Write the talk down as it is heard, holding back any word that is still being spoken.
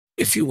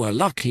If you were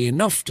lucky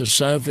enough to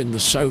serve in the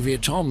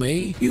Soviet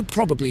Army, you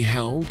probably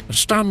held a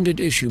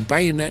standard-issue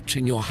bayonet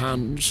in your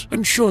hands,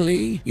 and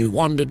surely you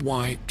wondered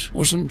why it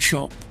wasn't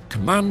sharp.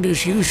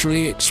 Commanders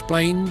usually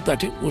explained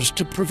that it was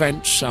to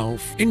prevent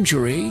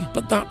self-injury,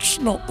 but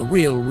that's not the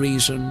real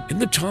reason. In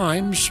the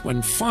times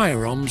when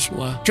firearms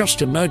were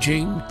just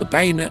emerging, the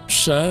bayonet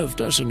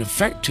served as an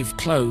effective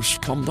close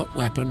combat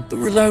weapon. The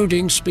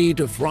reloading speed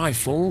of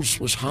rifles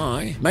was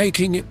high,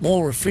 making it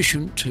more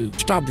efficient to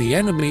stab the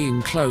enemy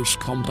in close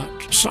combat.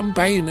 Some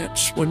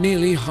bayonets were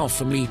nearly half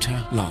a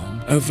meter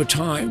long. Over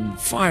time,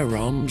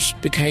 firearms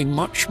became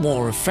much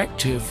more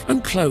effective,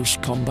 and close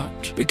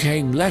combat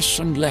became less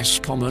and less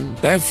common.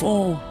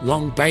 Therefore,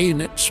 long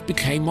bayonets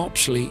became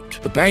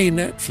obsolete. The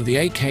bayonet for the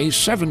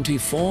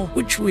AK-74,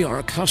 which we are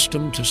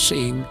accustomed to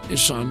seeing,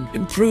 is an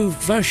improved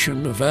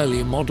version of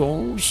earlier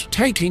models,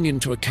 taking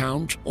into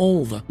account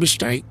all the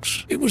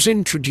mistakes. It was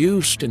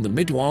introduced in the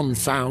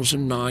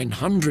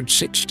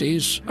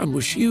mid-1960s and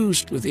was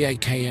used with the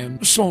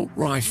AKM assault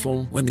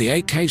rifle. When the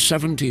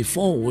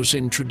AK-74 was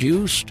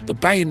introduced, the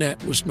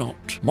bayonet was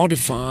not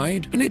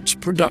modified, and its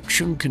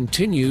production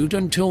continued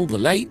until the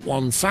late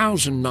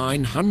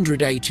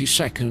 1980s.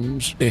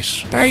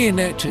 This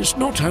bayonet is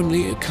not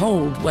only a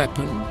cold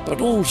weapon,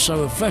 but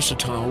also a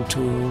versatile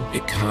tool.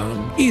 It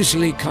can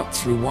easily cut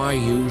through wire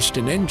used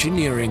in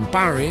engineering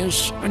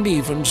barriers and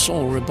even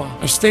saw rebar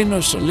as thin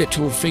as a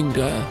little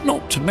finger,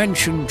 not to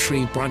mention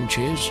tree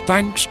branches.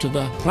 Thanks to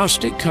the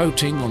plastic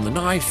coating on the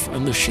knife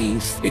and the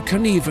sheath, it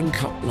can even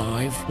cut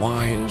live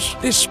wires.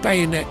 This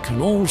bayonet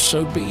can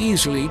also be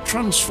easily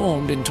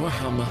transformed into a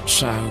hammer.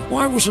 So,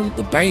 why wasn't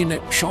the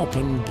bayonet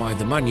sharpened by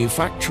the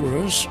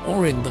manufacturers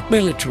or in the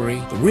military?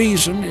 The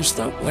reason is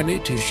that when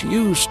it is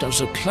used as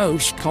a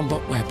close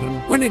combat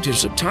weapon, when it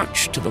is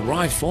attached to the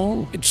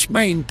rifle, its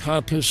main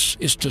purpose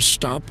is to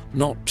stab,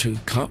 not to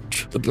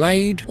cut. The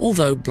blade,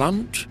 although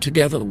blunt,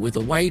 together with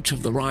the weight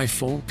of the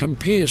rifle, can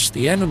pierce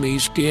the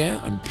enemy's gear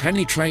and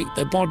penetrate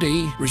their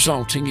body,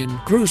 resulting in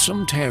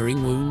gruesome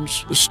tearing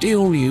wounds. The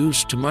steel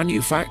used to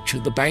manufacture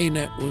the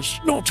bayonet was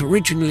not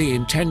originally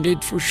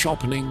intended for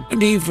sharpening,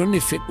 and even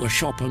if it were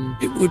sharpened,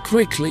 it would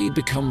quickly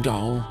become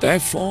dull.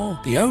 Therefore,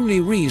 the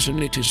only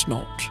reason it is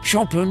not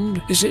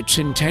sharpened is its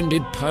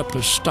intended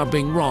purpose,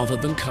 stabbing rather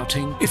than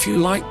cutting. If you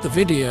liked the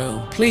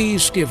video,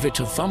 please give it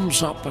a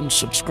thumbs up and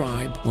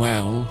subscribe.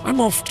 Well,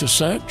 I'm off to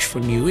search for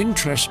new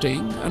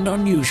interesting and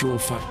unusual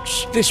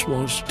facts. This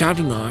was Dad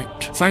and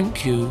Night.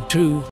 Thank you to